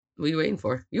What are you waiting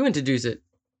for? You introduce it.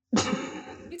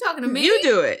 You talking to me? You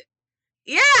do it.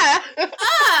 Yeah.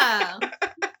 Oh.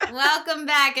 Welcome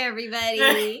back,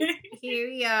 everybody. Here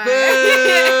we are.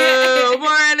 Boo!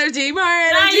 More energy, more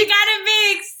energy. Now you gotta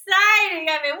be excited. You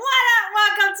gotta be, what up?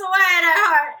 Welcome to Wire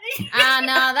That Heart.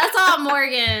 No, that's all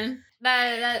Morgan.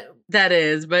 That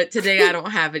is, but today I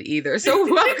don't have it either. So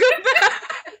welcome back.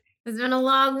 It's been a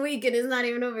long week and it's not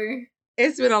even over.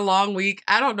 It's been a long week.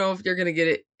 I don't know if you're gonna get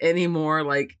it any more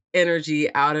like energy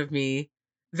out of me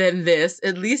than this,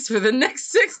 at least for the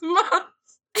next 6 months.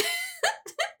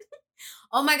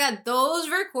 Oh my god, those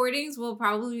recordings will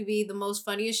probably be the most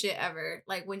funniest shit ever.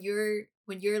 Like when you're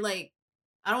like,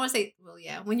 I don't want to say, well,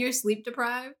 yeah, when you're sleep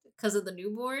deprived because of the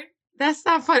newborn. That's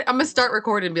not funny. I'm gonna start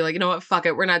recording and be like, you know what? Fuck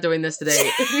it. We're not doing this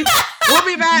today. We'll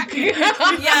be back.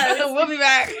 Yes. We'll be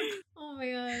back. Oh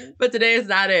my god. But today is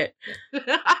not it.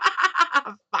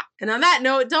 Fuck. And on that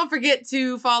note, don't forget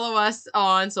to follow us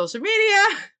on social media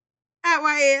at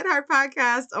YA at Heart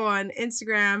Podcast on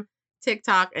Instagram,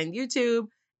 TikTok, and YouTube.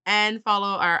 And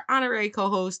follow our honorary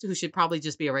co-host, who should probably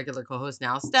just be a regular co-host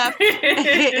now, Steph,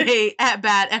 at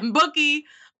Bad and Bookie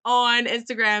on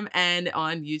Instagram and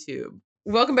on YouTube.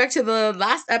 Welcome back to the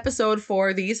last episode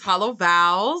for these Hollow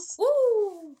Vows.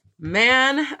 Woo!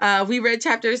 Man, we read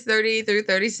chapters 30 through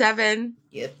 37.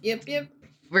 Yep.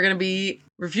 We're going to be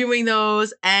reviewing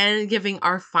those and giving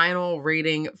our final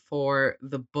rating for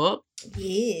the book.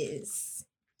 Yes.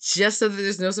 Just so that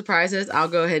there's no surprises, I'll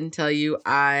go ahead and tell you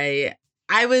I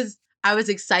was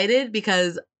excited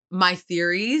because my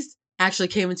theories actually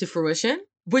came into fruition,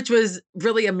 which was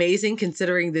really amazing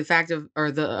considering the fact of,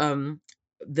 or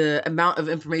the amount of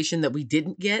information that we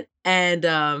didn't get. And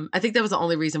I think that was the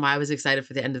only reason why I was excited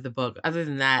for the end of the book. Other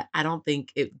than that, I don't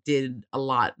think it did a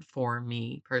lot for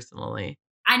me personally.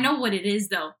 I know what it is,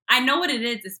 though. I know what it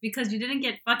is. It's because you didn't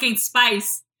get fucking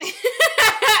spice.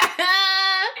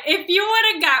 If you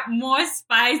would have got more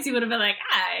spice, you would have been like,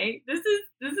 "Hi, this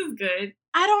is good."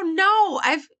 I don't know.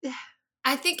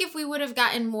 I think if we would have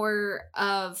gotten more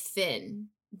of Finn,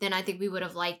 then I think we would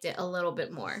have liked it a little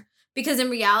bit more. Because in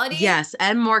reality... Yes,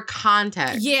 and more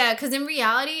context. Yeah, because in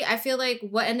reality, I feel like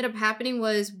what ended up happening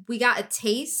was we got a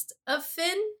taste of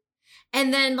Finn,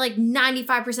 and then like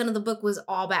 95% of the book was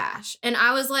all Bash. And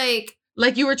I was like...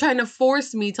 Like you were trying to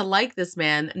force me to like this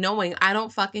man, knowing I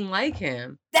don't fucking like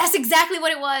him. That's exactly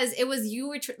what it was. It was you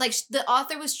were the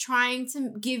author was trying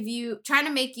to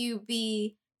make you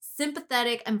be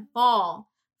sympathetic and fall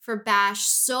for Bash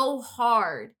so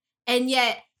hard. And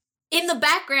yet in the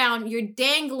background, you're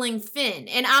dangling Finn.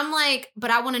 And I'm like,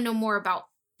 but I want to know more about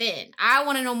Finn. I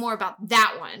want to know more about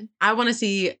that one. I want to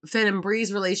see Finn and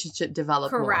Bree's relationship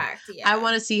develop Correct. more. Yeah. I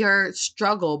want to see her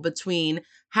struggle between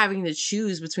having to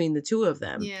choose between the two of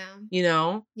them. Yeah. You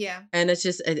know? Yeah. And it's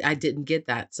just, I didn't get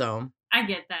that. So I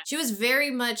get that. She was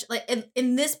very much like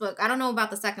in this book. I don't know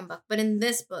about the second book, but in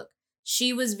this book,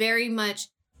 she was very much,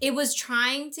 it was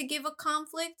trying to give a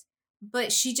conflict,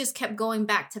 but she just kept going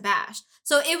back to Bash.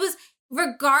 So it was,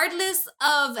 regardless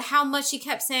of how much she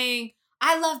kept saying,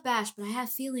 I love Bash, but I have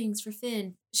feelings for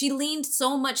Finn. She leaned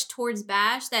so much towards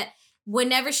Bash that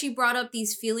whenever she brought up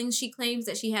these feelings she claims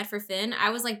that she had for Finn, I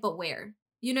was like, but where?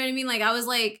 You know what I mean? Like, I was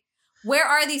like, where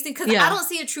are these things? Because I don't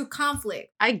see a true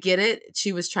conflict. I get it.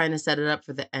 She was trying to set it up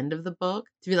for the end of the book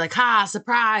to be like,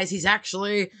 surprise, he's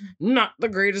actually not the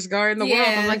greatest guy in the world.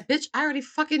 I'm like, bitch, I already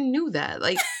fucking knew that.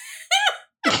 Like,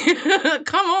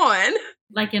 come on.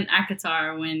 Like in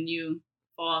ACOTAR when you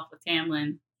fall off with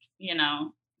Tamlin, you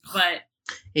know, but...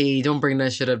 Hey, don't bring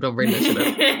that shit up. Don't bring that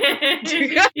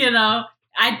shit up. You know,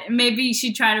 maybe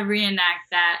she tried to reenact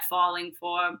that falling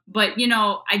for, but you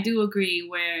know, I do agree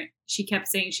where she kept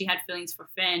saying she had feelings for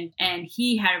Finn, and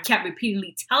he kept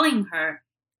repeatedly telling her,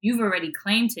 "You've already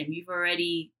claimed him. You've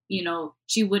already, you know."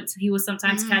 He would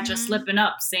sometimes catch her slipping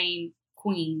up, saying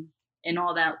 "Queen" and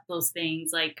all those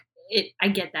things. Like I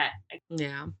get that.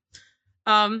 Yeah.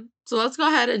 So let's go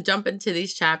ahead and jump into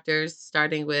these chapters,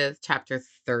 starting with chapter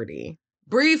 30.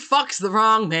 Bree fucks the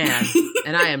wrong man,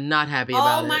 and I am not happy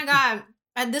about it. Oh my god.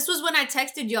 And this was when I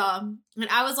texted y'all, and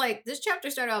I was like, this chapter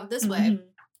started off this way,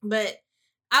 but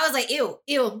I was like, ew,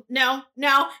 no,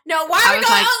 why are we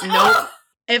going? Nope.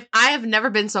 If I have never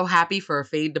been so happy for a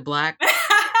fade to black.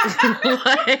 I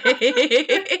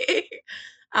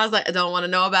was like, I don't want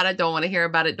to know about it, don't want to hear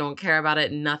about it, don't care about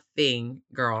it, nothing,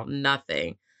 girl,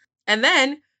 nothing. And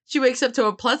then she wakes up to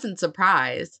a pleasant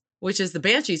surprise, which is the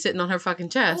Banshee sitting on her fucking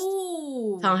chest.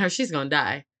 Ooh. Telling her she's gonna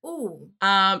die. Ooh.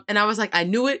 And I was like, I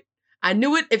knew it.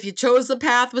 If you chose the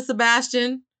path with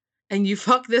Sebastian and you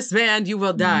fuck this man, you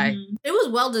will die. It was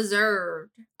well deserved.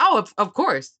 Oh, of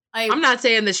course. Like, I'm not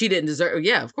saying that she didn't deserve it.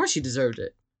 Yeah, of course she deserved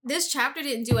it. This chapter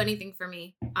didn't do anything for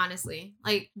me, honestly.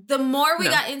 Like, the more we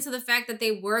got into the fact that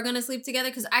they were going to sleep together,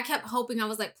 because I kept hoping, I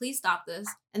was like, please stop this.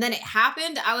 And then it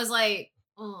happened. I was like,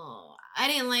 oh, I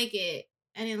didn't like it.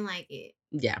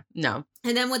 Yeah, no.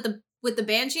 And then with the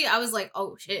Banshee, I was like,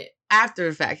 oh, shit. After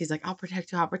the fact, he's like, I'll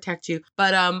protect you.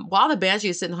 But while the Banshee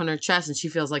is sitting on her chest and she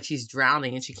feels like she's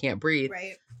drowning and she can't breathe,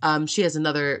 Right. she has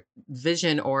another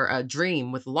vision or a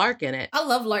dream with Lark in it. I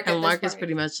love Lark. And Lark is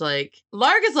pretty much like,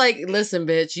 listen,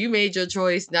 bitch, you made your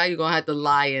choice. Now you're going to have to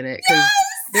lie in it. Because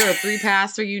there are 3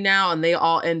 paths for you now and they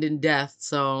all end in death.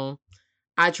 So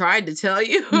I tried to tell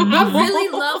you. I really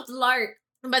loved Lark.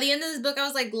 And by the end of this book, I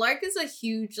was like, Lark is a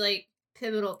huge, like,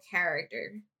 pivotal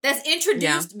character that's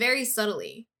introduced very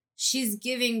subtly. She's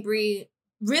giving Bree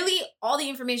really all the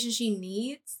information she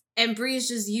needs, and Bree is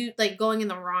just going in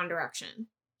the wrong direction.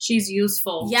 She's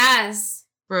useful. Yes.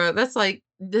 Bro, that's like,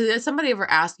 did somebody ever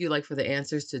ask you like for the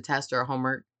answers to test or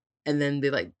homework and then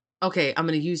be like, okay, I'm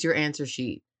going to use your answer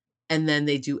sheet. And then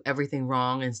they do everything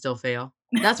wrong and still fail.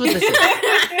 That's what this is.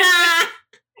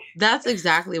 That's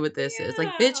exactly what this is. Like,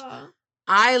 bitch,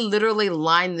 I literally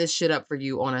lined this shit up for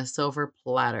you on a silver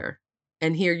platter.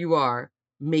 And here you are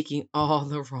making all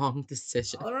the wrong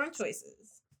decisions. All the wrong choices.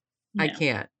 I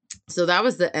can't. So that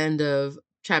was the end of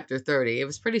chapter 30. It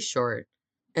was pretty short.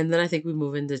 And then I think we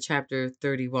move into chapter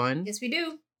 31. Yes, we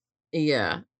do.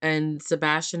 Yeah. And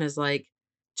Sebastian is like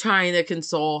trying to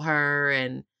console her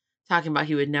and talking about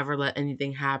he would never let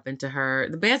anything happen to her.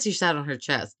 The Banshee sat on her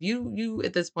chest. You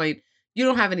at this point, you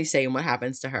don't have any say in what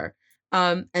happens to her.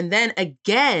 And then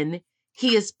again,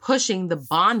 he is pushing the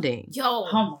bonding. Yo.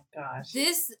 Oh my gosh.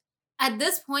 At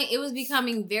this point, it was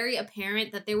becoming very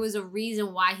apparent that there was a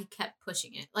reason why he kept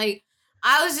pushing it. Like,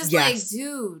 I was just like,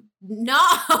 dude,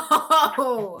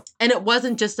 no. And it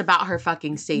wasn't just about her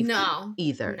fucking safety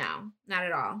either. No, not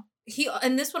at all.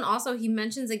 And this one also, he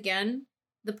mentions again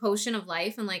the potion of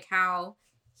life and like how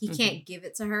he can't give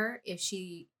it to her if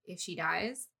she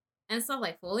dies and stuff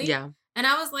like fully. Yeah. And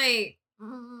I was like,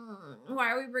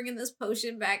 why are we bringing this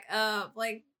potion back up?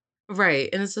 Like, right.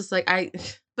 And it's just like,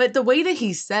 but the way that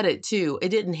he said it too, it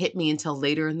didn't hit me until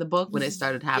later in the book when it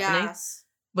started happening. Yes.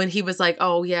 When he was like,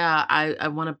 oh yeah, I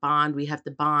want to bond. We have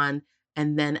to bond.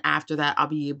 And then after that, I'll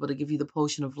be able to give you the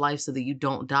potion of life so that you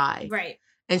don't die. Right.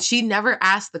 And she never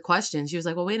asked the question. She was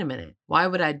like, well, wait a minute. Why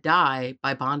would I die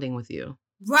by bonding with you?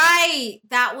 Right.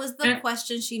 That was the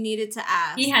question she needed to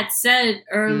ask. He had said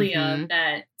earlier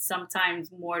that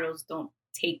sometimes mortals don't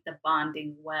take the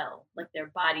bonding well. Like their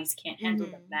bodies can't handle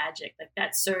the magic, like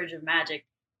that surge of magic.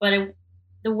 But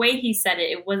the way he said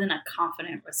it, it wasn't a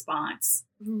confident response.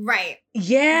 Right.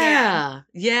 Yeah.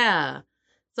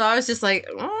 So I was just like,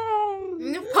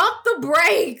 pump the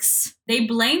brakes. They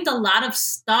blamed a lot of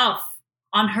stuff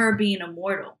on her being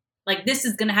immortal. Like, this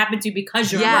is going to happen to you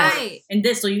because you're immortal. And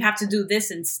this, so you have to do this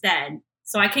instead.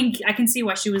 So I can see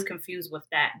why she was confused with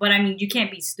that. But I mean, you can't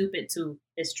be stupid to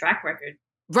his track record.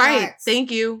 Right. Facts.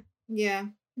 Thank you. Yeah.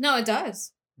 No, it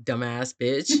does. Dumbass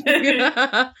bitch.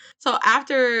 So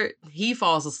after he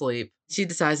falls asleep, she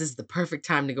decides this is the perfect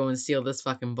time to go and steal this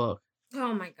fucking book.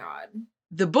 Oh my God.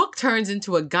 The book turns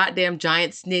into a goddamn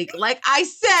giant snake. Like I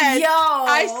said. Yo.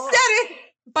 I said it.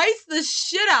 Bites the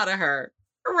shit out of her.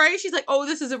 Right? She's like, oh,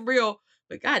 this isn't real.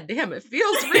 But goddamn, it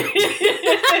feels real.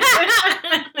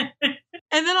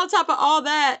 And then on top of all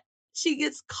that, she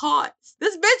gets caught.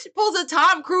 This bitch pulls a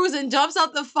Tom Cruise and jumps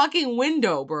out the fucking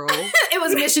window, bro. It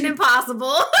was Mission Impossible.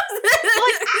 I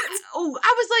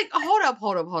was like, hold up.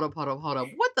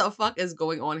 What the fuck is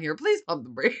going on here? Please pump the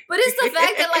brake. But it's the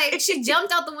fact that like she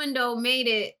jumped out the window, made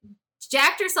it,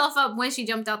 jacked herself up when she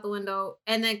jumped out the window,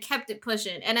 and then kept it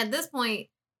pushing. And at this point,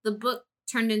 the book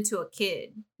turned into a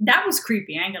kid. That was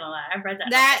creepy. I ain't gonna lie. I read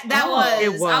that.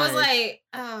 It was. I was like,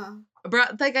 Bro,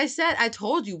 like I said, I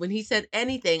told you when he said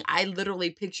anything, I literally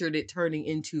pictured it turning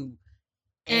into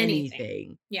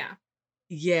anything. Yeah.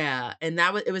 Yeah. And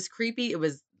it was creepy.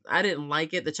 I didn't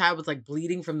like it. The child was like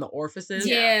bleeding from the orifices.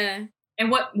 Yeah. And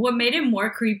what made it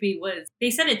more creepy was they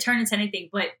said it turned into anything,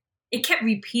 but it kept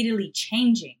repeatedly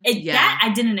changing. That I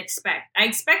didn't expect. I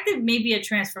expected maybe a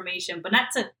transformation, but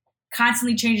not to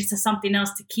constantly change it to something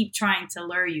else to keep trying to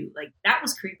lure you. Like, that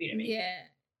was creepy to me. Yeah.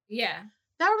 Yeah.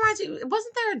 That reminds you,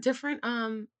 wasn't there a different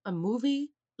a movie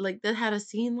like that had a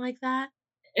scene like that?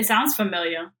 It sounds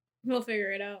familiar. We'll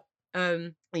figure it out.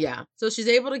 Yeah. So she's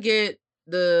able to get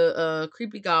the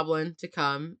creepy goblin to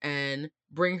come and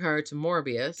bring her to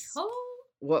Morbius. Oh.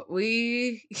 What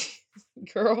we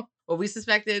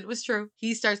suspected was true.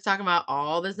 He starts talking about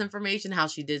all this information, how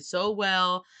she did so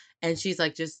well, and she's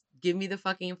like, just give me the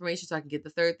fucking information so I can get the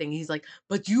third thing. He's like,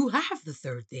 but you have the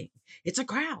third thing. It's a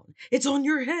crown. It's on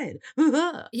your head.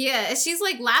 Yeah, and she's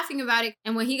like laughing about it.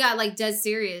 And when he got like dead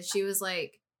serious, she was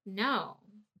like, no.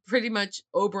 Pretty much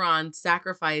Oberon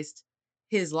sacrificed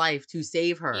his life to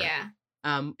save her. Yeah.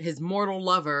 His mortal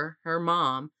lover, her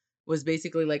mom, was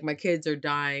basically like, my kids are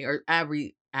dying, or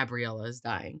Abriella is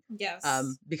dying. Yes.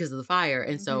 Because of the fire.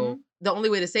 And so the only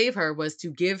way to save her was to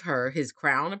give her his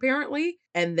crown, apparently,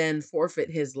 and then forfeit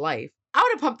his life. I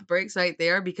would have pumped the brakes right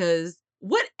there, because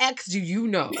what ex do you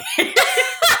know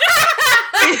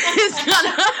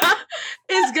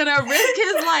is gonna risk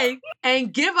his life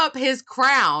and give up his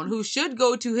crown, who should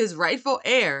go to his rightful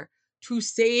heir, to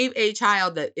save a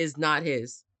child that is not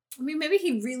his? I mean, maybe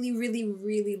he really, really,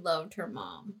 really loved her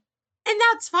mom. And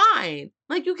that's fine.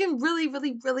 Like, you can really,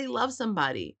 really, really love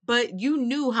somebody, but you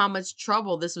knew how much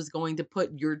trouble this was going to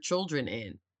put your children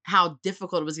in, how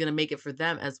difficult it was going to make it for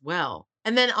them as well.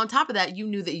 And then on top of that, you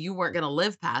knew that you weren't going to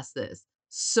live past this.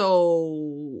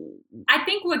 So I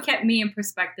think what kept me in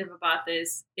perspective about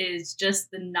this is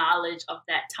just the knowledge of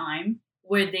that time,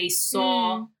 where they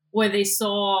saw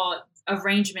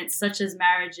arrangements such as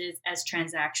marriages as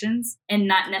transactions and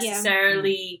not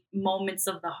necessarily moments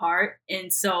of the heart.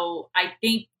 And so I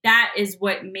think that is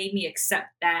what made me accept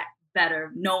that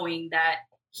better, knowing that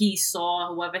he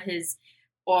saw whoever his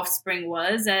offspring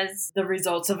was as the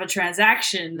results of a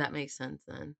transaction. That makes sense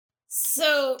then.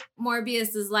 So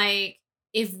Morbius is like,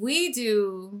 if we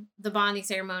do the bonding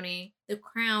ceremony, the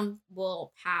crown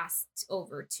will pass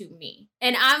over to me.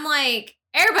 And I'm like,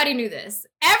 everybody knew this.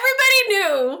 Everybody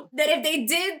knew that if they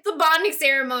did the bonding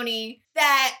ceremony,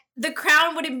 that the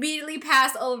crown would immediately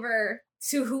pass over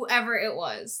to whoever it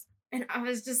was. And I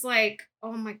was just like,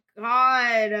 oh my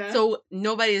God. So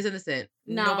nobody is innocent.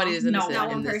 No, nobody is innocent not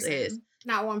in one this person. case.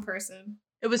 Not one person.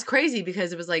 It was crazy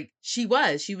because it was like, she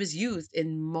was used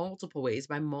in multiple ways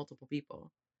by multiple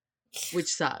people,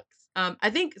 which sucks. I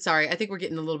think we're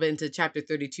getting a little bit into chapter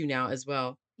 32 now as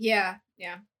well. Yeah.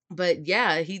 But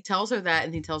yeah, he tells her that,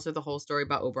 and he tells her the whole story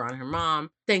about Oberon and her mom.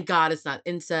 Thank God it's not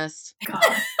incest.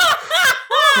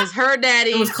 Because her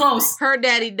daddy... It was close. Her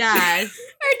daddy died.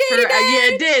 Her daddy died.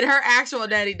 Yeah, it did. Her actual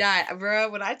daddy died.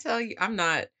 Bro, when I tell you, I'm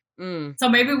not... So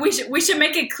maybe we should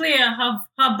make it clear her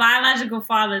biological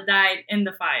father died in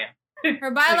the fire.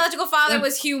 Her biological father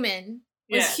was human.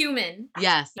 Human.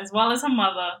 Yes. As well as her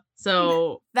mother.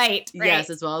 So... Right. Yes,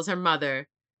 as well as her mother.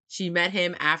 She met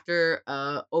him after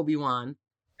Obi-Wan.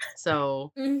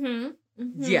 So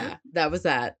yeah, that was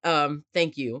that.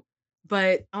 Thank you.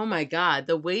 But oh my God,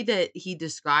 the way that he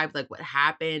described like what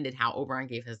happened and how Oberon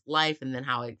gave his life and then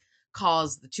how it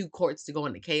caused the two courts to go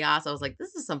into chaos, I was like,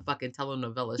 this is some fucking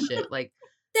telenovela shit. Like,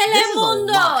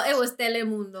 Telemundo. It was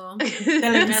Telemundo.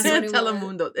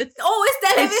 Telemundo. It's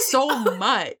television. It's so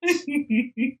much.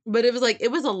 But it was like,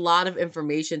 it was a lot of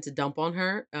information to dump on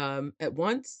her at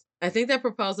once. I think that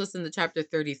propels us into chapter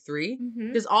 33,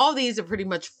 because all these are pretty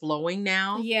much flowing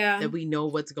now. Yeah. That we know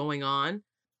what's going on.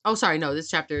 Oh, sorry. No,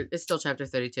 this chapter, it's still chapter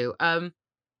 32.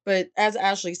 But as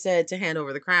Ashley said, to hand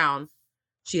over the crown,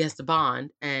 she has to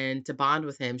bond, and to bond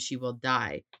with him, she will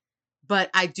die. But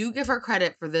I do give her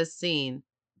credit for this scene,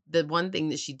 the one thing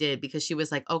that she did, because she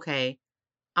was like, okay,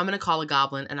 I'm going to call a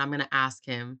goblin and I'm going to ask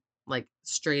him, like,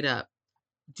 straight up,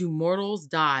 do mortals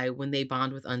die when they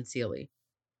bond with Unseelie?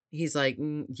 He's like,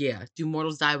 yeah. Do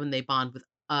mortals die when they bond with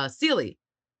Seelie?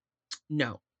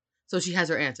 No. So she has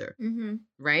her answer,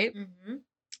 right?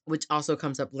 Which also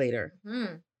comes up later.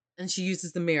 And she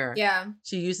uses the mirror. Yeah.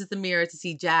 She uses the mirror to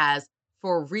see Jazz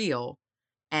for real.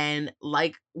 And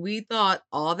like we thought,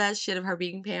 all that shit of her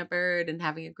being pampered and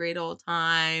having a great old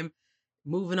time,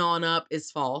 moving on up,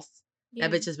 is false. Yeah.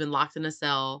 That bitch has been locked in a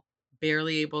cell,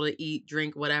 barely able to eat,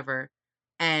 drink, whatever.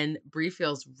 And Bree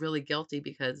feels really guilty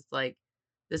because like,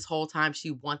 this whole time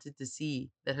she wanted to see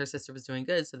that her sister was doing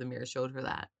good, so the mirror showed her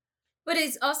that. But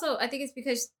it's also, I think it's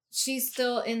because she's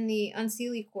still in the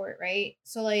Unseelie court, right?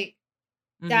 So like,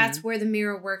 that's where the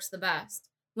mirror works the best.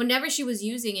 Whenever she was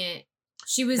using it,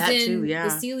 she was the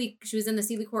Seelie. She was in the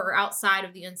Seelie court or outside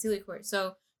of the Unseelie court.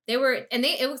 So they were, and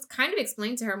it was kind of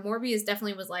explained to her. Morbius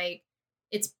definitely was like,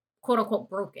 it's quote unquote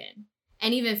broken.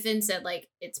 And even Finn said like,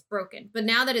 it's broken. But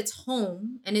now that it's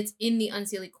home and it's in the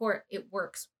Unseelie court, it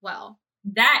works well.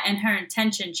 That and her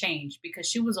intention changed, because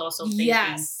she was also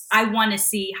thinking, I want to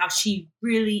see how she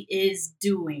really is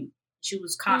doing. She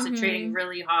was concentrating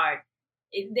really hard.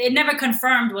 It never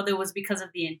confirmed whether it was because of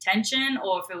the intention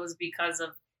or if it was because of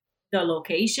the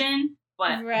location,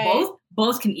 but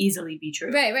both can easily be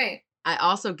true. Right. I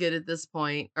also got at this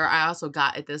point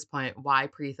why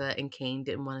Preetha and Kane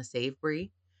didn't want to save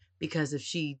Bree, because if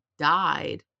she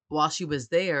died while she was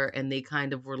there and they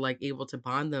kind of were like able to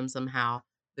bond them somehow,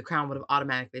 the crown would have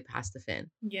automatically passed to Finn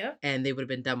Yep. and they would have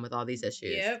been done with all these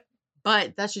issues. Yep.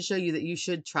 But that should show you that you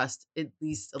should trust at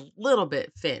least a little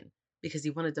bit Finn because he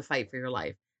wanted to fight for your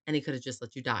life and he could have just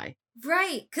let you die.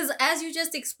 Right. Because as you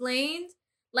just explained,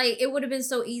 like, it would have been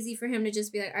so easy for him to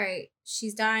just be like, all right,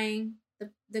 she's dying.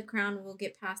 The crown will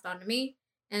get passed on to me.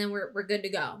 And then we're good to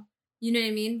go. You know what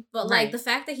I mean? But, like, Right. the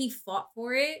fact that he fought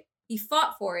for it. He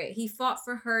fought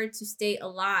for her to stay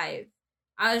alive.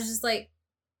 I was just like,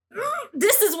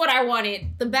 this is what I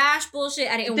wanted. The Bash bullshit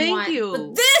I didn't want. Thank you.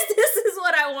 But this is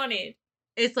what I wanted.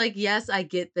 It's like, yes, I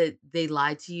get that they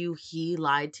lied to you. He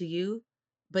lied to you,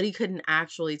 but he couldn't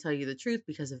actually tell you the truth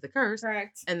because of the curse.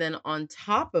 Correct. And then on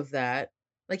top of that,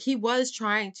 like he was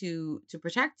trying to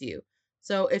protect you.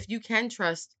 So if you can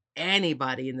trust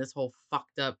anybody in this whole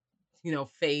fucked up,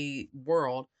 Fae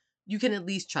world, you can at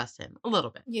least trust him a little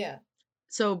bit. Yeah.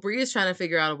 So Bree is trying to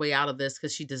figure out a way out of this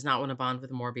because she does not want to bond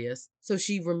with Morbius. So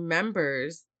she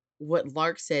remembers what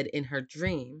Lark said in her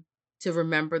dream to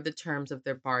remember the terms of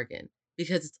their bargain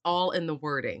because it's all in the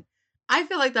wording. I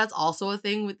feel like that's also a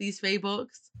thing with these Fae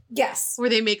books Yes. where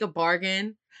they make a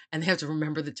bargain and they have to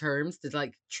remember the terms to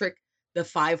like trick the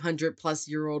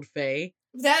 500-plus-year-old Fae.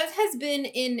 That has been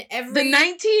in every... The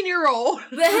 19-year-old.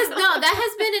 that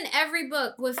has been in every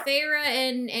book with Feyre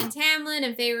and Tamlin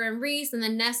and Feyre and Rhys and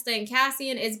then Nesta and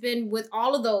Cassian. It's been with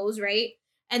all of those, right?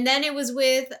 And then it was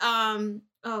with the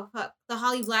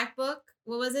Holly Black book.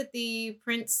 What was it? The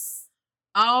Prince.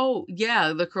 Oh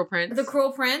yeah, the Cruel Prince. The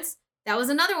Cruel Prince. That was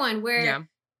another one where Yeah.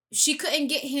 she couldn't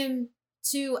get him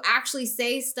to actually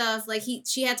say stuff. Like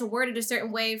she had to word it a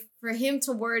certain way for him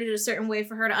to word it a certain way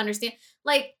for her to understand.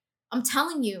 Like, I'm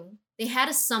telling you, they had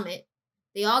a summit.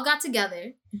 They all got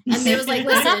together and they was like,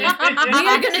 listen, we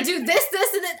are going to do this,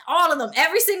 and then all of them.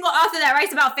 Every single author that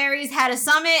writes about fairies had a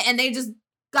summit and they just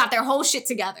got their whole shit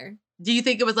together. Do you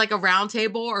think it was like a round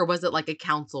table or was it like a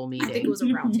council meeting? I think it was a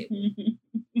round table.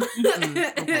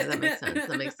 Okay,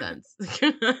 that makes sense.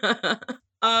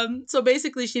 So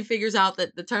basically she figures out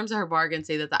that the terms of her bargain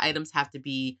say that the items have to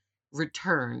be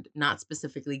returned, not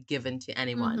specifically given to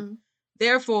anyone. Mhm.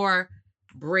 Therefore,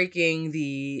 breaking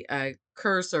the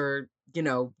curse or,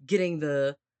 getting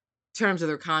the terms of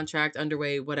their contract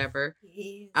underway, whatever.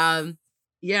 Yes.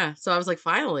 Yeah, so I was like,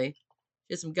 finally,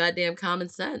 just some goddamn common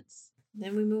sense.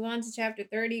 Then we move on to chapter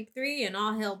 33 and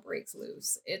all hell breaks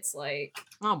loose. It's like...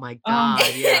 Oh my God,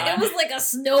 yeah. It was like a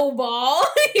snowball.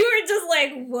 You were just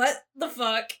like, what the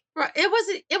fuck? Right,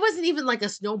 it wasn't even like a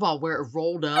snowball where it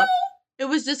rolled up. It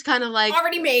was just kind of like,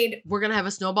 Already made. we're gonna have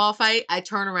a snowball fight. I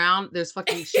turn around, there's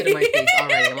fucking shit in my face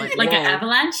already. I'm like, Like an whoa.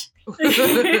 avalanche?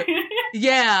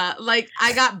 Yeah, like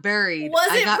I got buried.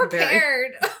 Wasn't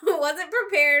prepared. Wasn't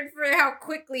prepared for how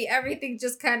quickly everything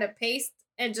just kind of paced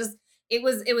and just it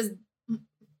was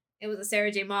a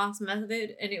Sarah J. Maas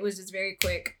method and it was just very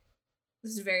quick.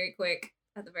 This is very quick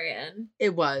at the very end.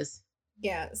 It was.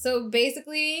 Yeah. So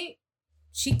basically,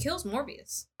 she kills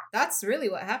Morbius. That's really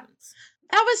what happens.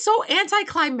 That was so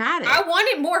anticlimactic. I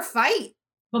wanted more fight.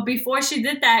 But before she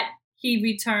did that, he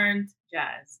returned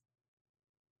Jazz.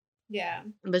 Yeah.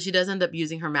 But she does end up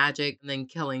using her magic and then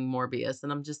killing Morbius.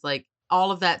 And I'm just like,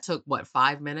 all of that took,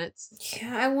 5 minutes?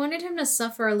 Yeah, I wanted him to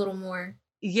suffer a little more.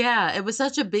 Yeah, it was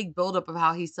such a big buildup of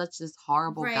how he's such this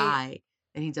horrible Right. guy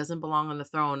and he doesn't belong on the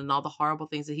throne and all the horrible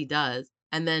things that he does.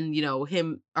 And then,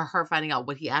 him or her finding out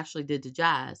what he actually did to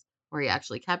Jazz, where he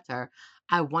actually kept her.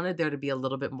 I wanted there to be a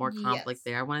little bit more conflict Yes.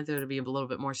 there. I wanted there to be a little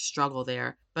bit more struggle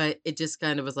there. But it just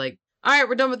kind of was like, all right,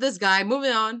 we're done with this guy.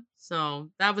 Moving on. So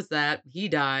that was that. He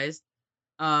dies.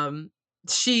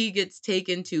 She gets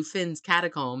taken to Finn's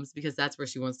catacombs because that's where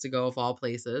she wants to go of all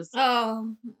places.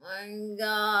 Oh my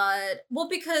god. Well,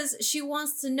 because she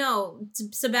wants to know.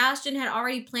 Sebastian had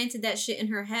already planted that shit in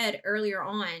her head earlier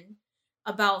on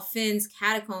about Finn's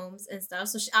catacombs and stuff.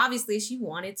 So obviously she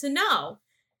wanted to know.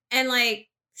 And like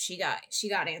she got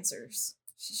answers.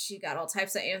 She got all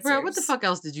types of answers. Bro, what the fuck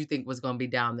else did you think was going to be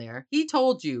down there? He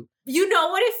told you. You know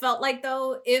what it felt like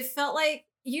though? It felt like,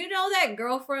 you know that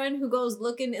girlfriend who goes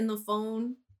looking in the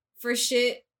phone for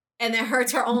shit and then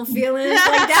hurts her own feelings?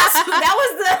 Like that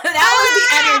was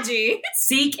the energy.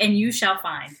 Seek and you shall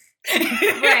find.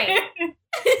 Right.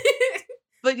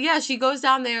 But yeah, she goes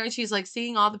down there and she's like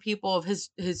seeing all the people of his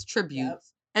tributes. Yep.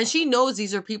 And she knows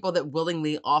these are people that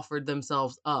willingly offered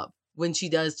themselves up when she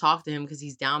does talk to him because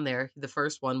he's down there. The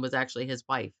first one was actually his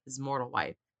wife, his mortal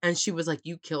wife. And she was like,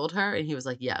 you killed her? And he was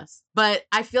like, yes. But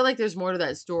I feel like there's more to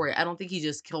that story. I don't think he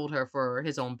just killed her for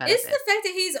his own benefit. It's the fact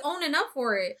that he's owning up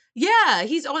for it. Yeah,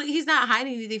 he's not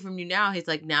hiding anything from you now. He's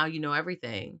like, now you know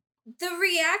everything. the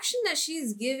reaction that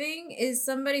she's giving is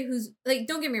somebody who's like,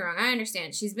 don't get me wrong, I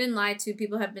understand she's been lied to,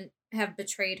 people have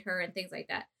betrayed her and things like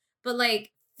that, but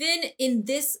like Finn in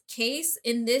this case,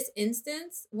 in this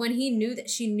instance, when he knew that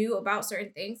she knew about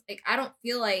certain things, like I don't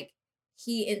feel like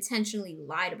he intentionally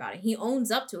lied about it. He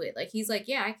owns up to it. Like he's like,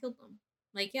 yeah, I killed them.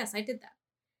 Like, yes, I did that.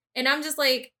 And I'm just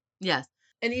like, Yes.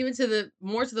 And even to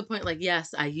the point, like,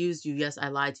 yes, I used you. Yes, I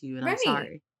lied to you, and I'm Right.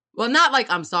 sorry. Well, not like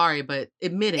I'm sorry, but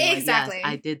admitting, like, Exactly. yes,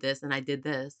 I did this and I did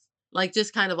this. Like,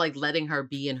 just kind of like letting her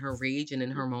be in her rage and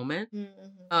in her moment.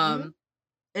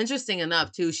 Interesting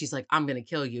enough, too, she's like, I'm gonna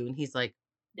kill you. And he's like,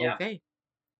 Yeah. okay.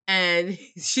 And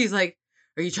she's like,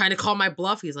 are you trying to call my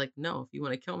bluff? He's like, no, if you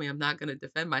want to kill me, I'm not gonna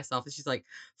defend myself. And she's like,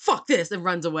 fuck this, and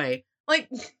runs away. Like,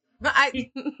 He's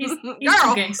too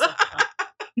girl. gangsta.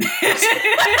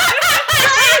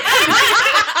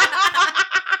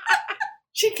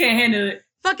 She can't handle it.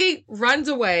 Fucking runs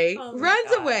away. Oh my runs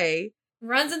God. away.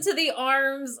 runs into the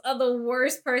arms of the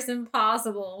worst person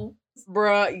possible.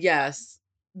 Bruh, yes.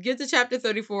 Get to chapter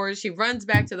 34. She runs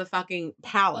back to the fucking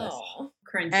palace. Oh.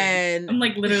 Cringing. And I'm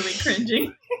like literally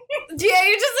cringing. Yeah,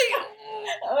 you're just like,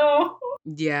 Oh.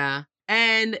 yeah.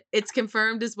 And it's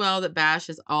confirmed as well that Bash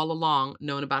has all along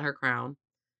known about her crown.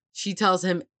 She tells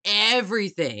him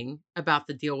everything about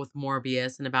the deal with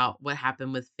Morbius and about what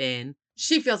happened with Finn.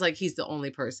 She feels like he's the only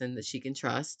person that she can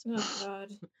trust, oh God.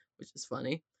 which is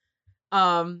funny.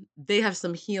 They have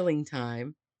some healing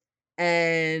time.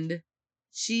 And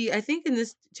she, I think in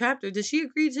this chapter, did she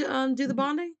agree to do the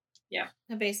bonding?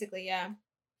 Basically, yeah.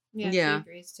 Yeah, Yeah. she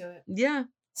agrees to it. Yeah.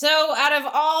 So out of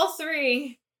all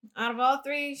three,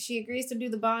 she agrees to do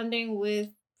the bonding with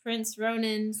Prince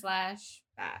Ronan / Bash.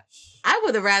 I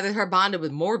would have rather her bonded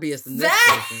with Morbius than this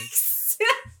person. Facts!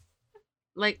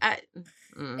 Like, It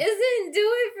didn't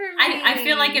do it for me. I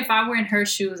feel like if I were in her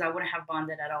shoes, I wouldn't have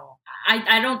bonded at all.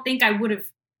 I don't think I would have,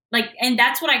 like, and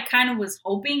that's what I kind of was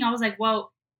hoping. I was like,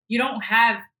 well, you don't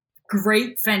have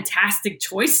great, fantastic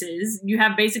choices. You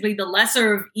have basically the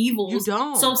lesser of evils. You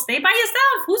don't. So stay by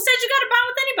yourself. Who said you got to bond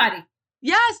with anybody?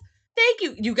 yes, thank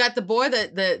you. You got the boy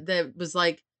that was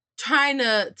like trying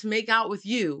to make out with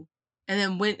you and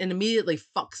then went and immediately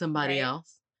fucked somebody Right.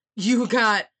 else. You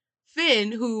got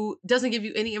Finn, who doesn't give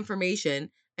you any information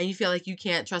and you feel like you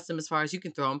can't trust him as far as you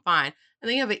can throw him, fine. And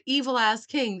then you have an evil ass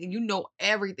king and you know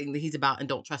everything that he's about and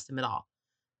don't trust him at all.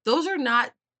 Those are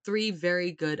not three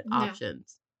very good No.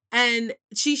 options. And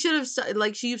she should have,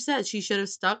 like you've said, she should have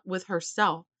stuck with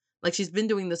herself. Like she's been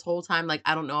doing this whole time, like,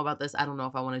 I don't know about this. I don't know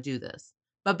if I want to do this.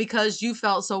 But because you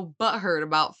felt so butthurt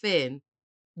about Finn,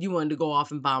 you wanted to go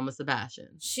off and bomb with Sebastian.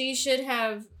 She should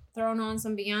have thrown on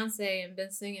some Beyonce and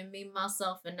been singing Me,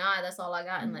 Myself, and I. That's all I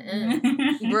got in the end.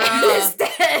 Bruh.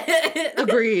 Instead.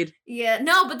 Agreed. Yeah.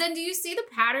 No, but then do you see the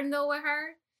pattern though with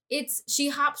her? She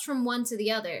hops from one to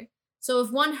the other. So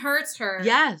if one hurts her,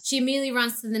 Yes. she immediately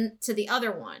runs to the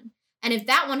other one. And if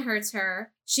that one hurts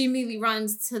her, she immediately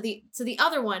runs to the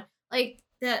other one. Like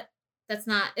that's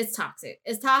not, it's toxic.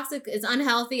 It's toxic, it's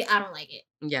unhealthy. I don't like it.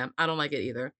 Yeah, I don't like it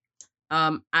either.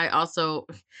 I also,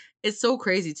 it's so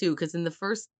crazy too, because in the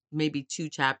first maybe 2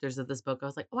 chapters of this book, I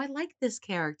was like, oh, I like this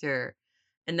character.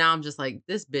 And now I'm just like,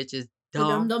 this bitch is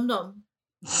dumb. Dumb.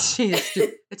 She is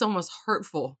it's almost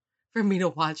hurtful for me to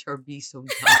watch her be so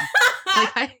dumb.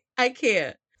 Like I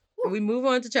can't. And we move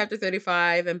on to chapter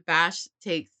 35, and Bash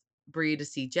takes Bree to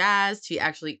see Jazz. She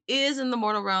actually is in the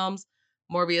mortal realms.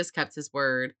 Morbius kept his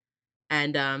word.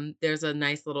 And there's a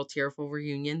nice little tearful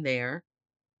reunion there.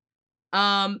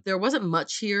 There wasn't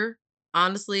much here.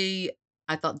 Honestly,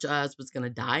 I thought Jazz was gonna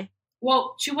die.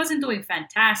 Well, she wasn't doing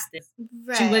fantastic.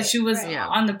 Right, She was right. Yeah.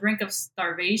 on the brink of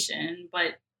starvation,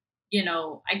 but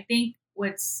I think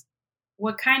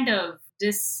what kind of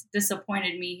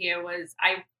disappointed me here was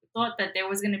I thought that there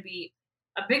was going to be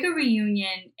a bigger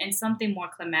reunion and something more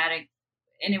climatic,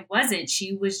 and it wasn't.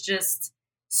 She was just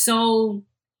so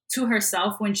to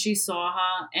herself when she saw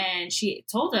her, and she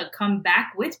told her, "Come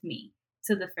back with me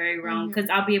to the fairy realm because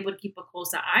I'll be able to keep a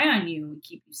closer eye on you and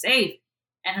keep you safe."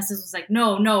 And her sister was like,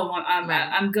 "No,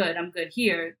 I'm good. I'm good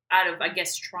here." Out of, I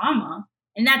guess, trauma.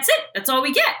 And that's it. That's all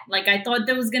we get. Like, I thought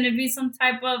there was going to be some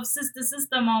type of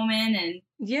sister moment. And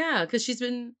Yeah, because she's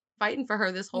been fighting for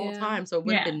her this whole Yeah. time. So it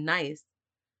would have Yeah. been nice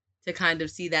to kind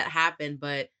of see that happen.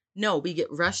 But no, we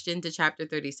get rushed into chapter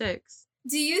 36.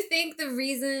 Do you think the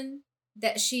reason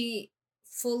that she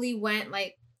fully went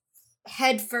like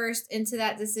head first into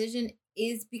that decision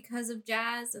is because of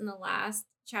Jazz in the last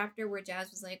chapter where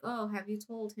Jazz was like, "Oh, have you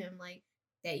told him like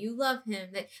that you love him?"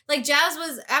 That like Jazz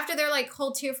was after their like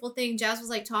whole tearful thing, Jazz was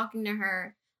like talking to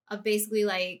her of basically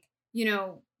like,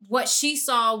 what she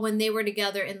saw when they were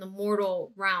together in the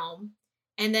mortal realm.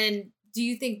 And then do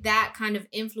you think that kind of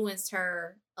influenced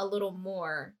her a little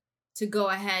more to go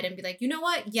ahead and be like, you know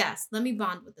what? Yes, let me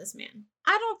bond with this man.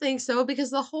 I don't think so,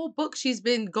 because the whole book she's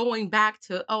been going back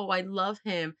to, oh, I love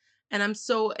him. And I'm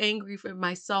so angry for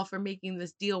myself for making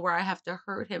this deal where I have to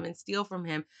hurt him and steal from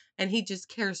him. And he just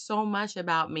cares so much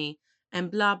about me and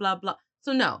blah, blah, blah.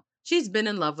 So no, she's been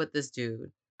in love with this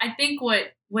dude. I think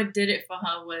what did it for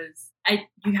her was,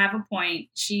 you have a point.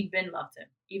 She been loved him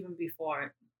even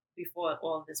before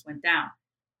all of this went down.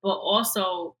 But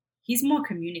also, he's more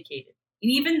communicative.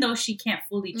 And even though she can't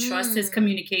fully trust his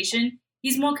communication,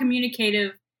 he's more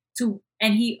communicative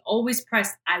and he always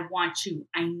pressed, I want you,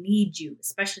 I need you,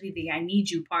 especially the I need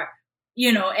you part,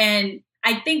 and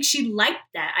I think she liked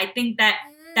that. I think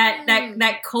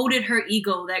that coated her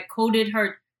ego, that coated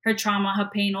her trauma, her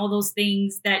pain, all those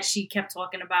things that she kept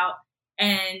talking about,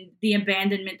 and the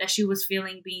abandonment that she was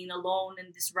feeling being alone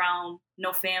in this realm,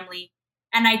 no family.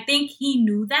 And I think he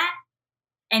knew that,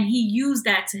 and he used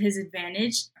that to his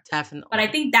advantage. Definitely. But I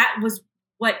think that was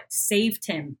what saved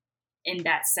him in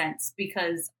that sense,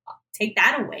 because take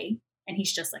that away and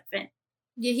he's just like Finn.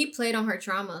 Yeah, he played on her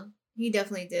trauma. He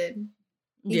definitely did.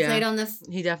 He played on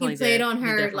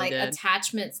her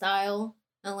attachment style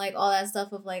and like all that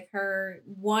stuff of like her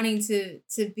wanting to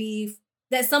be,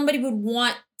 that somebody would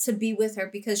want to be with her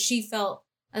because she felt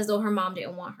as though her mom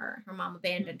didn't want her. Her mom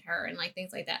abandoned her and like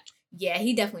things like that. Yeah,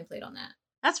 he definitely played on that.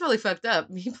 That's really fucked up.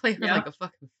 He played her like a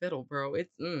fucking fiddle, bro.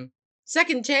 It's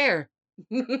second chair.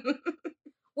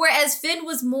 Whereas Finn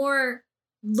was more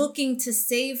looking to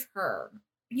save her.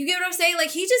 You get what I'm saying? Like,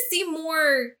 he just seemed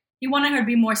more... He wanted her to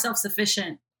be more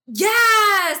self-sufficient.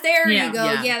 Yes! There you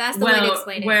go. Yeah, that's the way to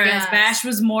explain it. Whereas Bash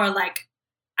was more like,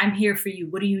 I'm here for you.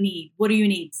 What do you need? What do you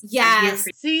need? Yes.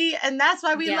 See, and that's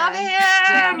why we love him.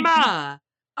 Yeah.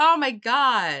 Oh my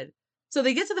God. So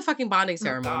they get to the fucking bonding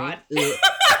ceremony.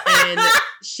 And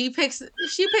she picks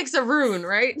a rune,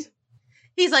 right?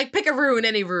 He's like, pick a rune,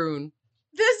 any rune.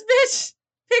 This bitch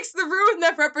picks the rune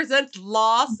that represents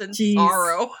loss and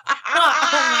sorrow. Oh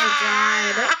my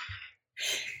God.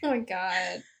 Oh my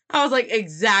God. I was like,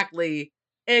 exactly.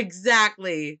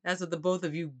 That's what the both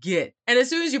of you get. And as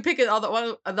soon as you pick it, all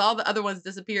the other ones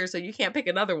disappear, so you can't pick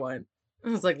another one. It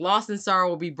was like, loss and sorrow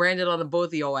will be branded on both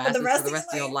of your asses for the rest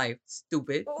of your life.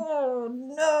 Stupid. Oh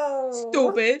no.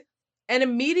 Stupid. And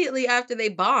immediately after they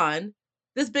bond,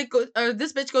 this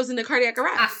bitch goes into cardiac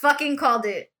arrest. I fucking called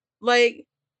it. Like,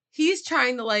 he's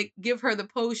trying to like give her the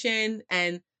potion,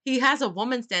 and he has a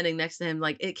woman standing next to him.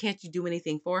 Like, can't you do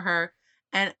anything for her?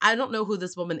 And I don't know who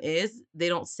this woman is. They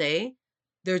don't say.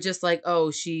 They're just like,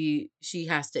 oh, she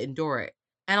has to endure it.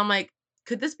 And I'm like,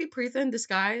 could this be Preetha in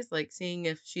disguise? Like, seeing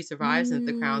if she survives and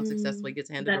if the crown successfully gets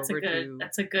handed over to...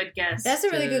 That's a good guess. That's a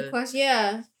really good question.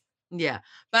 Yeah. Yeah.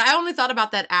 But I only thought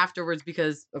about that afterwards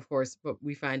because, of course, but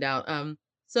we find out.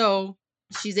 So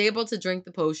she's able to drink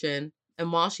the potion.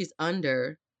 And while she's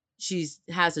under, she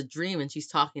has a dream and she's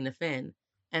talking to Finn.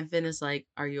 And Finn is like,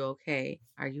 are you okay?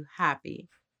 Are you happy?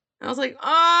 And I was like,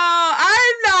 oh,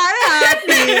 I'm not happy.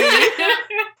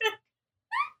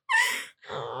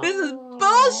 This is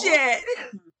bullshit.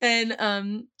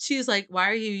 And she's like, why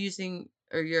are you using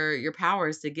your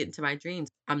powers to get into my dreams?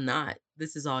 I'm not.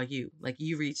 This is all you. Like,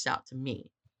 you reached out to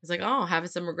me. It's like, oh, having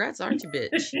some regrets, aren't you,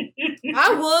 bitch?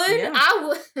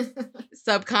 I would.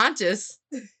 Subconscious.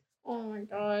 Oh my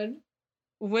God.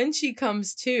 When she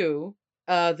comes to,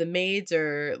 the maids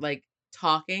are like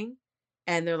talking,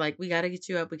 and they're like, we got to get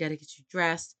you up. We got to get you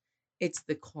dressed. It's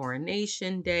the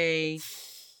coronation day.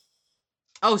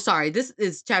 Oh, sorry. This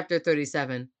is chapter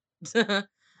 37. But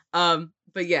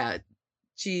yeah,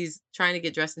 she's trying to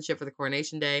get dressed and shit for the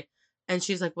coronation day. And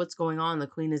she's like, what's going on? The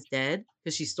queen is dead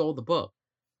because she stole the book.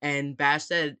 And Bash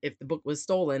said if the book was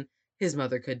stolen, his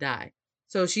mother could die.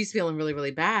 So she's feeling really,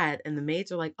 really bad. And the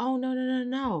maids are like, oh,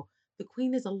 no. The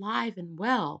queen is alive and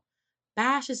well.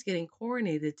 Bash is getting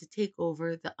coronated to take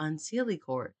over the Unseelie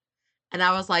court. And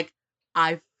I was like,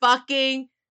 I fucking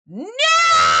know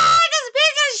this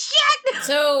piece of shit.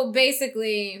 So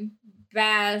basically,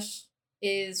 Bash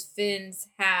is Finn's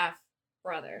half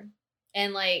brother.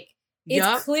 And like,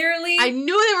 it's clearly... I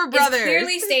knew they were brothers. It's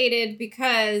clearly stated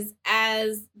because,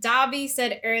 as Dobby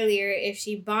said earlier, if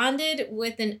she bonded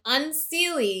with an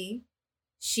Unseelie,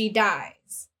 she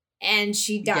dies. And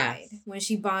she died when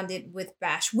she bonded with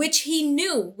Bash, which he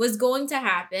knew was going to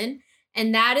happen.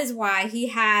 And that is why he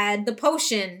had the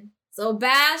potion. So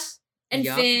Bash and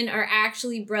Finn are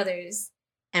actually brothers.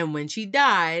 And when she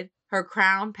died, her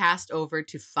crown passed over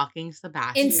to fucking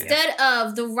Sebastian. Instead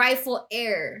of the rightful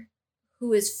heir,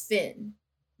 who is Finn.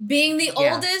 Being the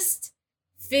oldest,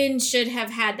 Finn should have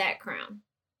had that crown.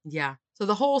 Yeah. So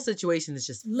the whole situation is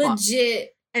just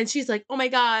legit. And she's like, oh my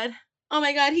God,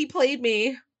 he played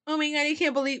me. Oh my God, you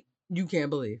can't believe. You can't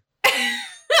believe.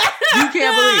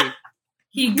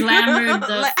 He glamored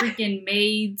the freaking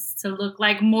maids to look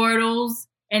like mortals,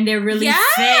 and they're really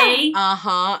fake.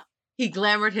 He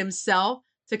glamored himself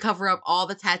to cover up all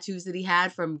the tattoos that he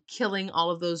had from killing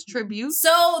all of those tributes.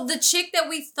 So the chick that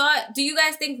we thought, do you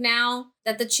guys think now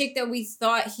that the chick that we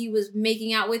thought he was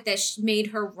making out with that made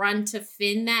her run to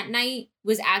Finn that night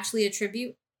was actually a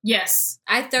tribute? Yes.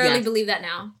 I thoroughly believe that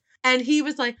now. And he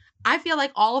was like, I feel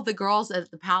like all of the girls at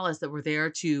the palace that were there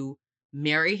to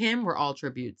marry him were all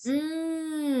tributes.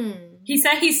 He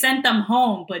said he sent them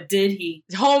home, but did he?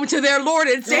 Home to their Lord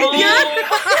and Savior.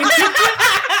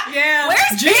 Yeah.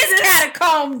 Where's his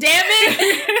catacomb, damn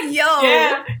it? Yo.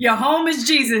 Yeah. Your home is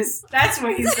Jesus. That's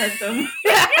where he sent them.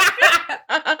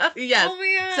 Yes. Oh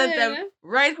my God. Sent them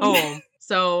right home.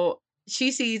 So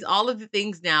she sees all of the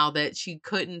things now that she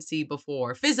couldn't see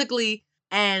before, physically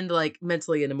and like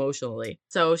mentally and emotionally.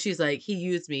 So she's like, he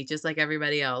used me just like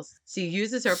everybody else. She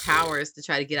uses her powers to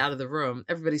try to get out of the room.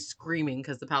 Everybody's screaming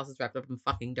because the palace is wrapped up in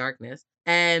fucking darkness.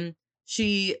 And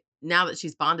she, now that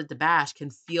she's bonded to Bash, can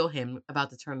feel him about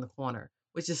to turn the corner,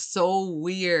 which is so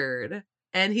weird.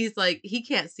 And he's like, he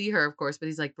can't see her, of course, but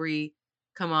he's like, Bree,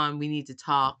 come on, we need to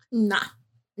talk. Nah.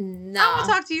 I want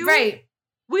to talk to you. Right.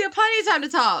 We have plenty of time to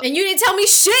talk. And you didn't tell me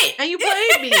shit. And you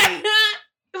played me.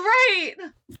 Right.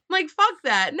 Like, fuck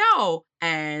that. No.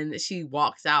 And she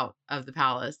walks out of the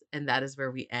palace, and that is where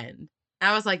we end.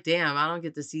 I was like, damn, I don't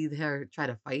get to see her try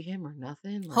to fight him or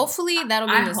nothing. Like, hopefully that'll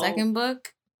be in the second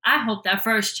book. I hope that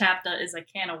first chapter is a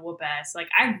can of whoop ass. Like,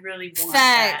 I really want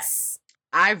Facts.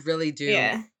 that. I really do.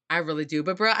 Yeah. I really do.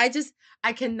 But bro, I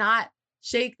cannot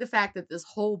shake the fact that this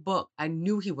whole book, I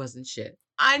knew he wasn't shit.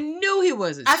 I knew he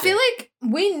wasn't shit. I feel like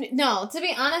to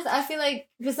be honest, I feel like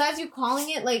besides you calling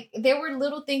it, like there were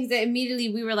little things that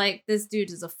immediately we were like, this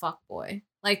dude is a fuckboy.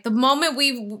 Like the moment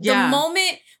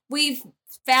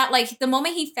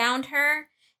he found her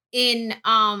in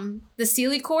the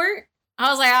Sealy court, I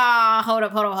was like, hold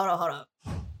up.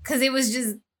 Cause it was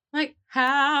just like,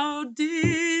 how did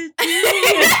you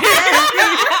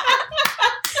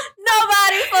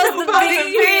nobody's supposed to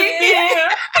be here.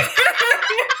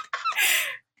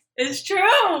 It's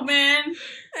true, man.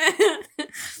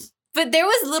 But there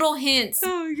was little hints.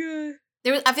 Oh my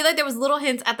God. I feel like there was little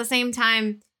hints at the same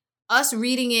time. Us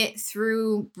reading it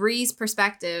through Bree's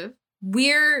perspective,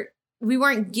 we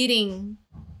weren't getting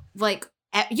like,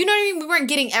 you know what I mean? We weren't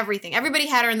getting everything. Everybody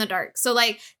had her in the dark. So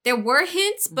like there were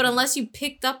hints, but unless you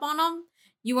picked up on them,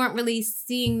 you weren't really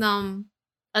seeing them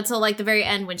until like the very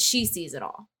end when she sees it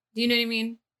all. Do you know what I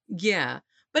mean? Yeah.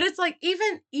 But it's like,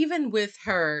 even with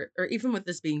her, or even with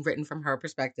this being written from her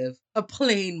perspective, a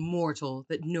plain mortal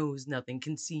that knows nothing,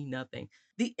 can see nothing.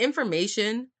 The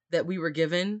information that we were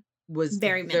given was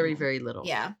very, very little.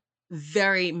 Yeah.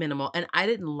 Very minimal. And I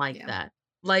didn't like that.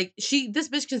 Like, this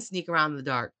bitch can sneak around in the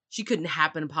dark. She couldn't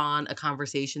happen upon a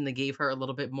conversation that gave her a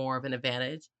little bit more of an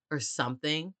advantage or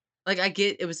something. Like, I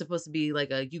get it was supposed to be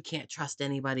like a you can't trust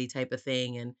anybody type of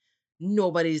thing. And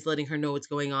nobody's letting her know what's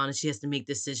going on and she has to make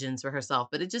decisions for herself.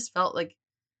 But it just felt like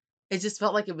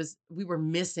we were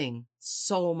missing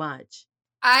so much.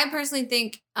 I personally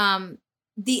think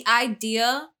the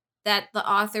idea that the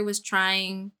author was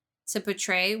trying to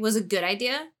portray was a good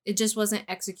idea. It just wasn't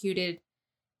executed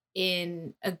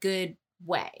in a good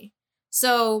way.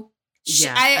 So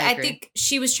I think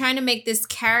she was trying to make this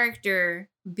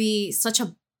character be such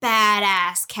a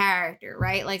badass character,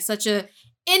 right? Like such a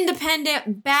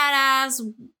independent, badass,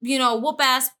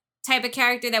 whoop-ass type of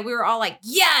character that we were all like,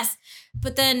 yes!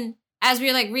 But then as we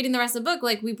were like reading the rest of the book,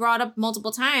 like we brought up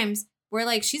multiple times, we're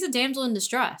like, she's a damsel in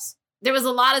distress. There was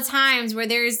a lot of times where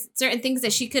there's certain things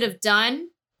that she could have done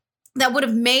that would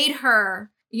have made her,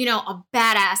 a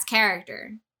badass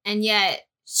character. And yet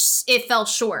it fell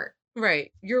short.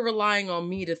 Right. You're relying on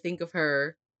me to think of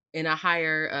her in a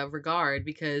higher regard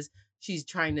because she's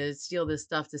trying to steal this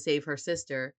stuff to save her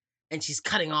sister. And she's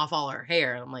cutting off all her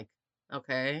hair. And I'm like,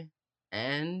 okay.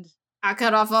 And I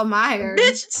cut off all my hair.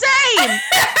 Bitch, same!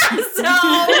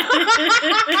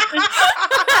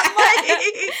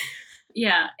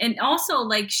 Yeah. And also,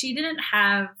 like, she didn't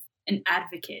have an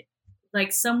advocate.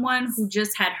 Like, someone who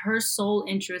just had her sole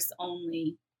interest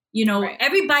only. Right.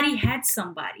 Everybody had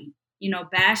somebody.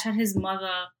 Bash had his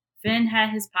mother. Finn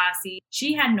had his posse.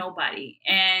 She had nobody.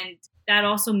 And that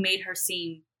also made her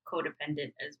seem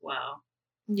codependent as well.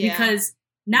 Yeah. Because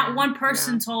not one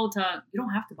person told her, you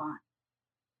don't have to bond.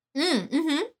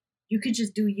 Mm-hmm. You could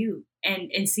just do you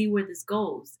and see where this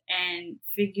goes and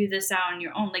figure this out on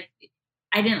your own. Like,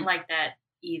 I didn't like that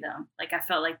either. Like, I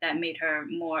felt like that made her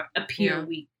more appear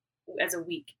weak as a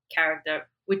weak character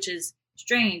which is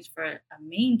strange for a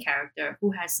main character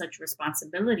who has such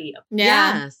responsibility.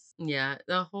 Yeah. Yes. Yeah.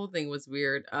 The whole thing was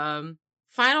weird.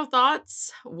 Final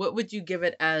thoughts. What would you give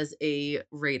it as a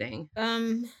rating?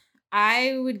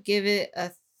 I would give it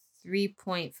a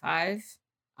 3.5.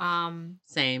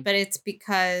 Same. But it's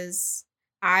because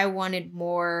I wanted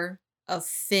more of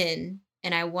Finn,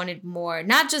 and I wanted more,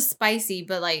 not just spicy,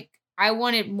 but like I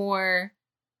wanted more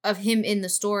of him in the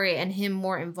story and him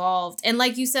more involved. And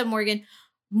like you said, Morgan,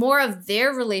 more of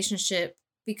their relationship,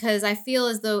 because I feel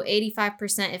as though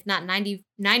 85%, if not 90%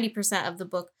 of the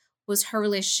book was her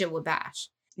relationship with Bash.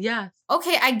 Yeah.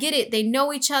 Okay, I get it. They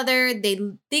know each other. They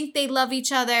think they love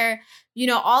each other. You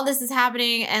know, all this is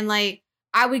happening. And like,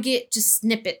 I would get just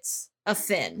snippets of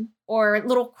Finn or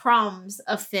little crumbs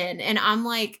of Finn. And I'm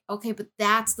like, okay, but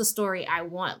that's the story I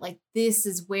want. Like, this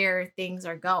is where things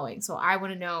are going. So I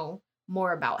want to know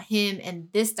more about him and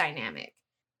this dynamic.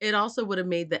 It also would have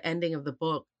made the ending of the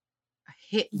book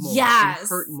hit more Yes. and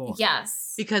hurt more.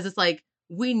 Yes. Because it's like,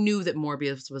 we knew that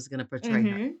Morbius was going to betray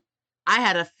her. Mhm. I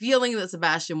had a feeling that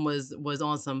Sebastian was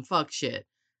on some fuck shit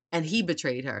and he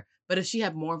betrayed her. But if she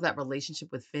had more of that relationship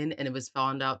with Finn and it was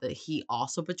found out that he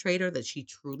also betrayed her, that she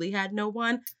truly had no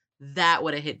one, that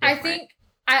would have hit different.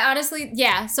 I honestly,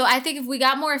 yeah. So I think if we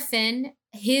got more Finn,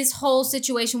 his whole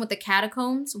situation with the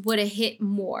catacombs would have hit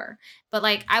more. But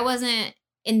like, I wasn't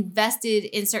invested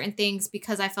in certain things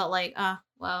because I felt like,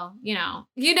 well, you know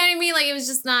what I mean? Like, it was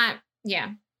just not,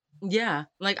 yeah. Yeah.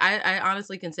 Like, I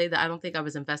honestly can say that I don't think I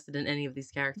was invested in any of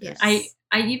these characters. Yes.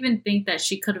 I even think that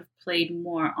she could have played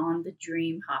more on the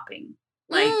dream hopping.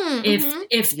 Like mhm.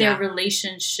 if their Yeah.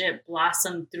 relationship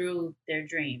blossomed through their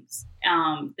dreams.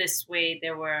 This way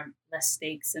there were less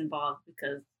stakes involved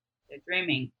because they're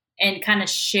dreaming. And kind of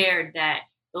shared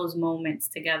those moments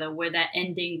together, where that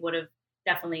ending would have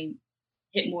definitely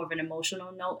hit more of an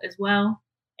emotional note as well.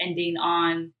 Ending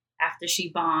on after she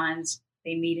bonds,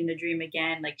 they meet in a dream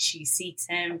again, like she seeks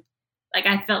him. Like,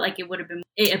 I felt like it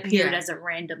appeared Yeah. as a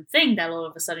random thing that all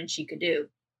of a sudden she could do.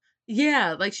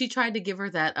 Yeah, like she tried to give her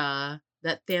that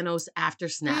Thanos after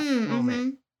snap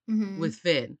moment Mhm. with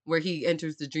Finn, where he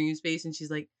enters the dream space and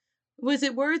she's like, "Was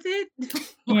it worth it?"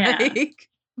 Yeah. Like,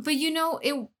 But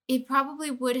it probably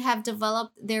would have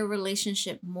developed their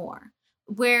relationship more.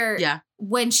 Where yeah,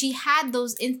 when she had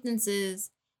those instances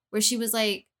where she was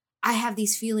like, I have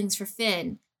these feelings for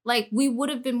Finn, like we would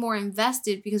have been more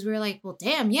invested because we were like, well,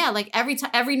 damn, yeah, like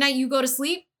every night you go to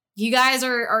sleep, you guys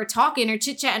are talking or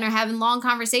chit-chatting or having long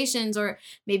conversations or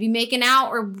maybe making out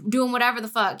or doing whatever the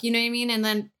fuck, you know what I mean? And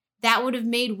then that would have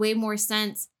made way more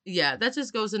sense. yeah. That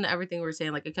just goes into everything we're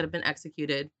saying. Like, it could have been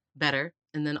executed better,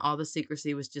 and then all the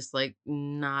secrecy was just like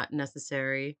not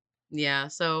necessary. Yeah,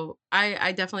 so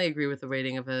I definitely agree with the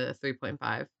rating of a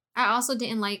 3.5. I also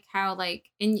didn't like how, like,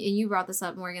 and you brought this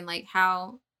up, Morgan, like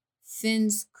how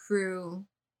Finn's crew,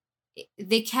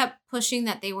 they kept pushing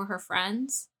that they were her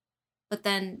friends, but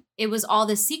then it was all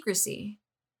this secrecy.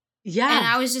 Yeah, And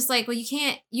I was just like, well,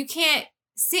 you can't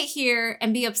sit here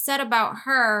and be upset about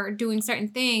her doing certain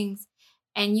things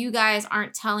and you guys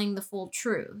aren't telling the full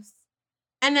truth.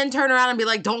 and then turn around and be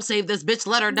like, "Don't save this bitch,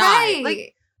 let her die." Right.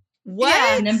 Like, what?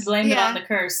 Yeah. And then blame it Yeah. on the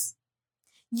curse.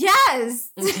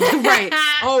 Yes. Right.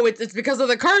 Oh, it's because of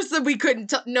the curse that we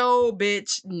couldn't no,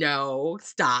 bitch. No.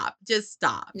 Stop. Just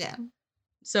stop. Yeah.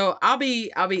 So I'll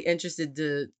be interested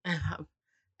to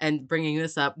and bringing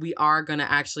this up, we are going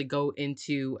to actually go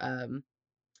into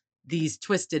these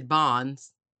twisted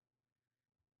bonds.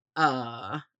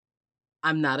 I'm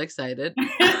not excited.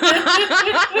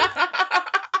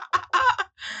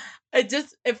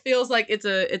 It feels like it's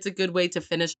a good way to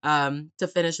finish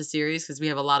a series, because we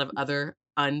have a lot of other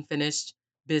unfinished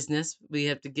business we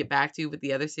have to get back to with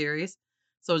the other series.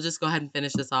 So we'll just go ahead and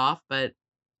finish this off. But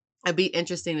it'd be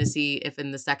interesting to see if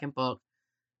in the second book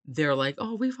they're like,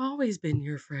 "Oh, we've always been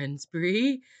your friends,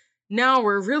 Bree. Now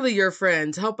we're really your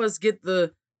friends. Help us get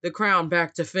the crown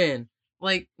back to Finn."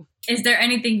 Like, Is there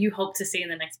anything you hope to see in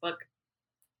the next book?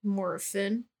 More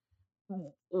Finn.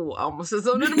 oh, I almost said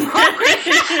something inappropriate.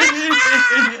 Just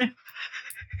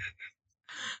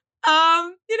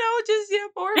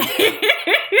more.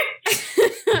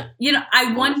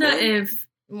 I wonder Finn?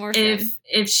 More Finn.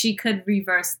 if she could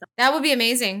reverse them. That would be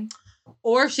amazing.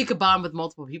 Or if she could bond with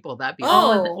multiple people, that'd be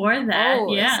or that,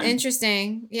 that's yeah.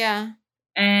 interesting. Yeah.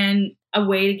 And a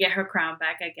way to get her crown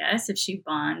back, I guess, if she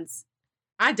bonds.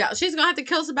 I doubt she's gonna have to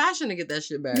kill Sebastian to get that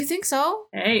shit back. You think so?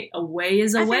 Hey, a way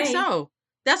is a I way. think so.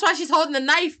 That's why she's holding the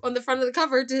knife on the front of the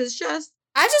cover to his chest.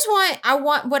 I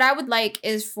want what I would like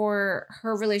is for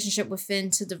her relationship with Finn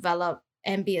to develop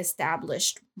and be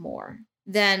established more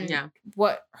than Yeah.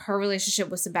 what her relationship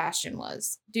with Sebastian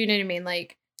was. Do you know what I mean?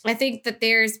 Like, I think that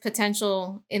there's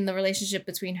potential in the relationship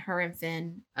between her and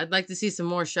Finn. I'd like to see some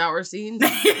more shower scenes.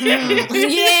 Yeah, that'd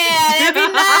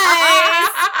be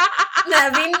nice.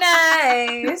 That'd be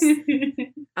nice.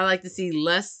 I like to see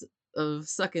less of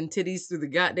sucking titties through the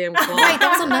goddamn claw. Right,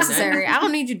 that was unnecessary. I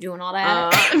don't need you doing all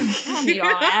that. I don't need all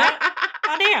that.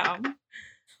 Goddamn.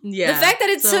 Yeah. The fact that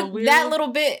it so took we're- that little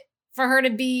bit for her to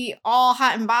be all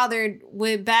hot and bothered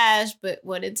with Bash, but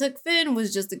what it took Finn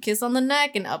was just a kiss on the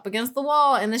neck and up against the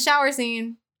wall in the shower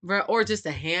scene. or just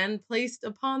a hand placed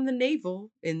upon the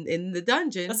navel in the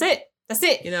dungeon. That's it. That's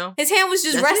it. You know? His hand was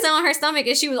just That's resting it. on her stomach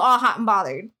and she was all hot and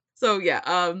bothered. So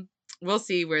yeah, we'll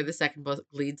see where the second book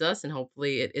leads us, and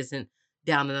hopefully it isn't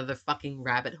down another fucking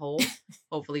rabbit hole.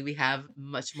 Hopefully we have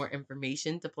much more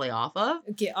information to play off of.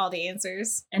 Get all the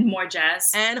answers. And more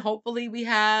jazz. And hopefully we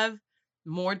have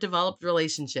more developed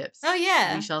relationships. Oh,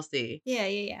 yeah. We shall see. Yeah.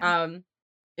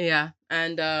 Yeah.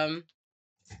 And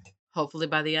hopefully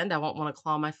by the end I won't want to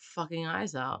claw my fucking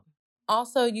eyes out.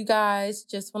 Also, you guys,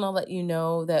 just want to let you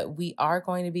know that we are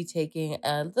going to be taking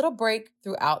a little break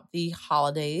throughout the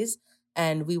holidays,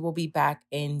 and we will be back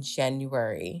in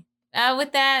January.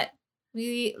 With that,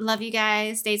 we love you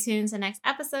guys. Stay tuned to the next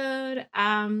episode.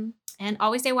 And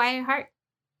always stay wide at heart.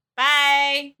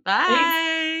 Bye. Bye.